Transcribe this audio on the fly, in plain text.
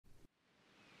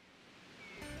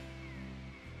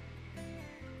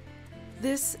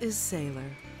This is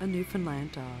Sailor, a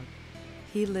Newfoundland dog.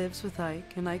 He lives with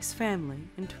Ike and Ike's family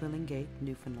in Twillingate,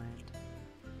 Newfoundland.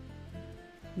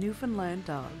 Newfoundland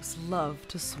dogs love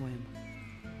to swim.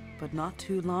 But not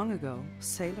too long ago,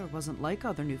 Sailor wasn't like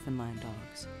other Newfoundland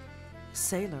dogs.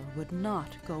 Sailor would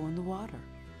not go in the water.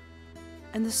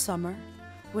 In the summer,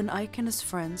 when Ike and his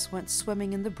friends went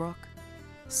swimming in the brook,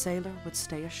 Sailor would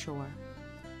stay ashore.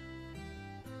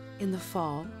 In the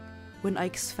fall, when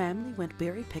Ike's family went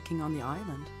berry picking on the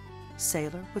island,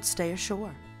 Sailor would stay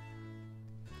ashore.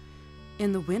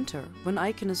 In the winter, when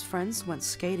Ike and his friends went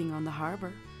skating on the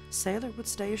harbor, Sailor would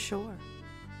stay ashore.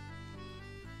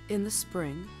 In the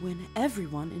spring, when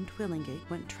everyone in Twillingate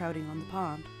went trouting on the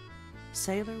pond,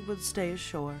 Sailor would stay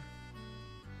ashore.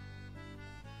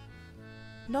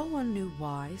 No one knew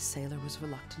why Sailor was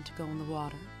reluctant to go in the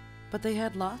water, but they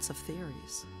had lots of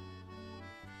theories.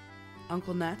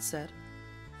 Uncle Nat said,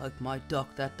 "Like my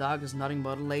duck, that dog is nothing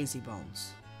but a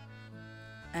lazybones."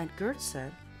 Aunt Gert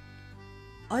said,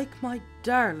 "Ike, my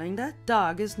darling, that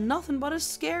dog is nothing but a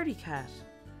scaredy cat."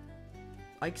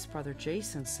 Ike's brother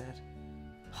Jason said,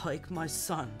 "Ike, my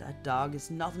son, that dog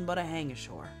is nothing but a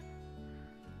hangashore."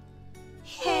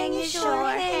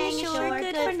 Hangashore, Hangashore,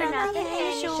 good for nothing,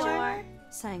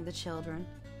 Hangashore, sang the children.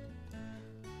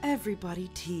 Everybody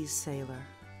teased Sailor.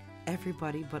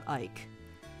 Everybody but Ike.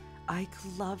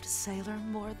 Ike loved Sailor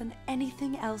more than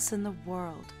anything else in the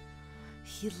world.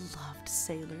 He loved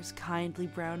Sailor's kindly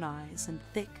brown eyes and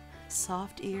thick,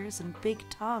 soft ears and big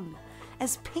tongue,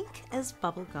 as pink as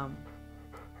bubble gum.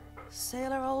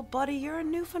 "Sailor, old buddy, you're a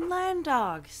Newfoundland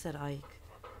dog," said Ike.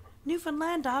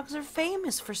 "Newfoundland dogs are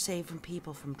famous for saving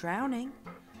people from drowning.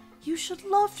 You should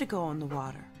love to go in the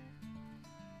water."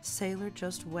 Sailor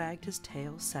just wagged his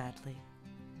tail sadly.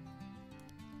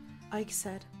 Ike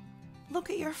said, "Look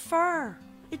at your fur.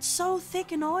 It's so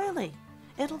thick and oily.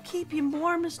 It'll keep you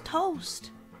warm as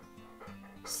toast."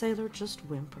 Sailor just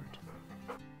whimpered.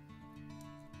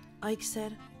 Ike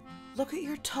said, "Look at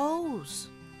your toes.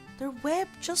 They're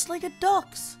webbed just like a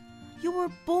duck's. You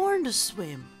were born to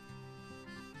swim."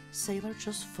 Sailor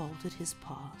just folded his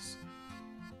paws.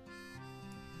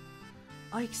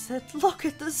 Ike said, "Look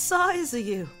at the size of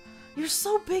you. You're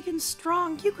so big and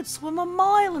strong, you could swim a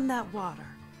mile in that water."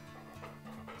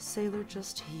 Sailor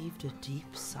just heaved a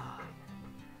deep sigh.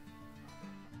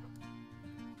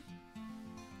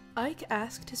 Ike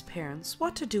asked his parents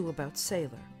what to do about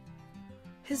Sailor.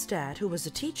 His dad, who was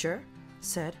a teacher,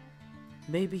 said,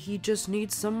 "Maybe he just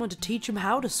needs someone to teach him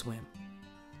how to swim."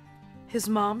 His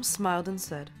mom smiled and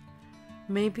said,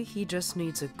 "Maybe he just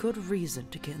needs a good reason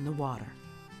to get in the water."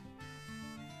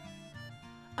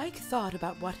 Ike thought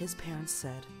about what his parents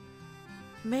said.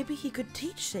 Maybe he could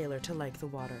teach Sailor to like the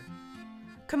water.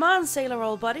 "Come on, Sailor,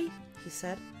 old buddy," he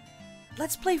said.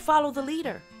 "Let's play follow the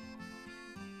leader."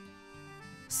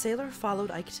 Sailor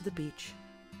followed Ike to the beach.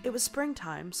 It was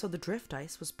springtime, so the drift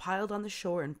ice was piled on the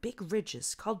shore in big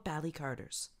ridges called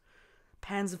ballycarters.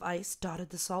 Pans of ice dotted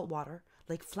the salt water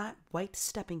like flat white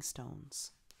stepping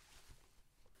stones.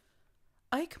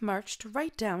 Ike marched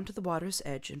right down to the water's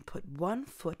edge and put one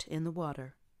foot in the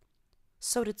water.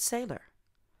 So did Sailor,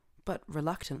 but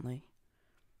reluctantly.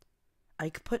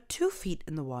 Ike put 2 feet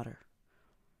in the water.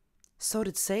 So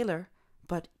did Sailor,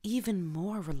 but even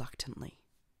more reluctantly.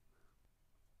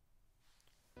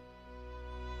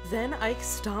 Then Ike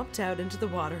stomped out into the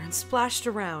water and splashed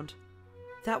around.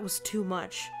 That was too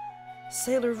much.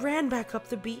 Sailor ran back up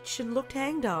the beach and looked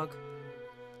hangdog.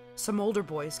 Some older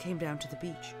boys came down to the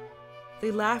beach.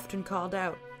 They laughed and called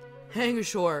out,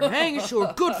 "Hangashore,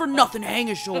 Hangashore, good for nothing,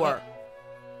 Hangashore."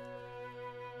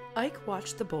 Ike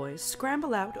watched the boys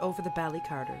scramble out over the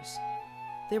ballycarters.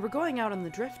 They were going out on the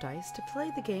drift ice to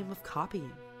play the game of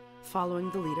copying,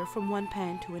 following the leader from one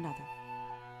pan to another.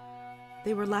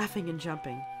 They were laughing and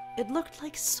jumping. It looked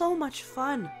like so much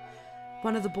fun.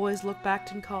 One of the boys looked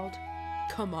back and called,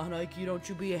 "Come on, Ike, don't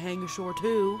you be a hangashore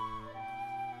too."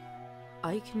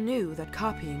 Ike knew that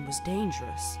copying was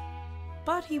dangerous,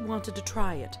 but he wanted to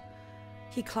try it.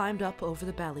 He climbed up over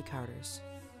the ballycarters.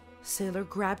 Sailor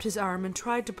grabbed his arm and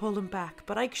tried to pull him back,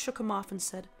 but Ike shook him off and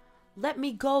said, "Let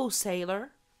me go,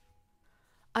 Sailor."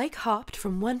 Ike hopped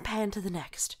from one pan to the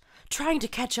next, trying to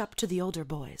catch up to the older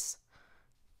boys.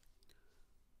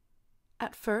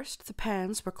 At first, the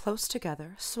pans were close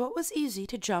together, so it was easy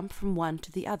to jump from one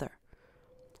to the other.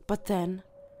 But then,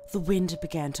 the wind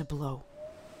began to blow.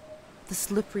 The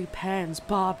slippery pans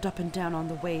bobbed up and down on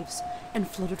the waves and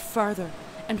floated farther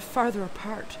and farther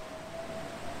apart.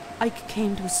 Ike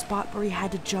came to a spot where he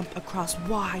had to jump across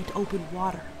wide open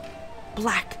water,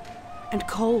 black and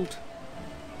cold.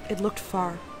 It looked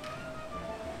far,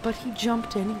 but he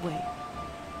jumped anyway.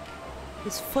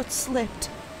 his foot slipped.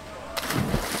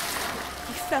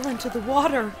 He fell into the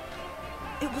water.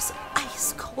 It was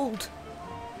ice cold.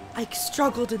 Ike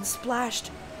struggled and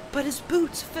splashed, but his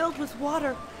boots filled with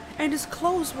water, and his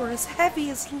clothes were as heavy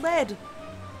as lead.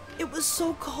 It was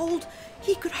so cold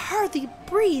he could hardly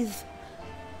breathe.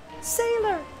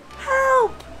 "Sailor,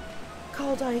 help!"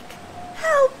 called Ike.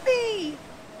 "Help me!"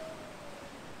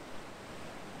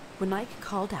 When Ike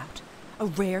called out, a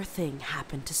rare thing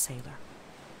happened to Sailor.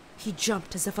 He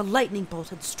jumped as if a lightning bolt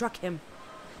had struck him.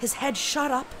 His head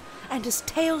shot up and his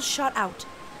tail shot out.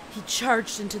 He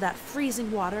charged into that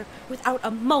freezing water without a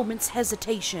moment's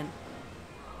hesitation.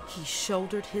 He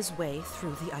shouldered his way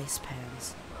through the ice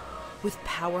pans. With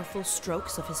powerful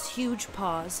strokes of his huge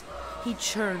paws, he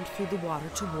churned through the water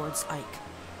towards Ike.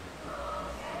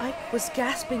 Ike was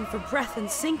gasping for breath and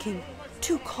sinking,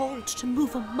 too cold to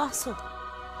move a muscle.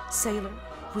 Sailor,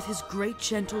 with his great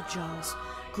gentle jaws,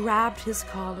 grabbed his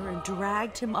collar and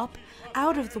dragged him up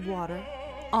out of the water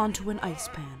onto an ice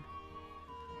pan.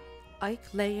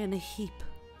 Ike lay in a heap,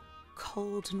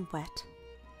 cold and wet,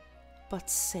 but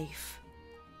safe.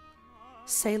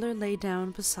 Sailor lay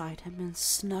down beside him and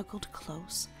snuggled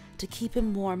close to keep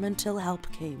him warm until help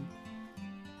came.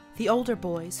 The older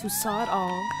boys, who saw it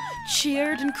all,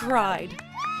 cheered and cried.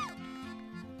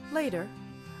 Later,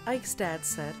 Ike's dad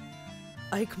said,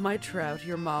 "Ike, my trout,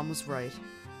 your mom was right.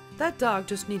 That dog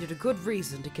just needed a good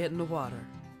reason to get in the water."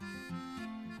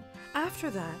 After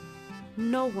that,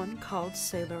 no one called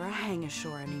Sailor a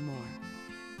Hangashore anymore.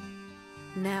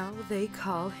 Now they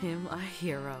call him a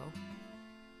hero.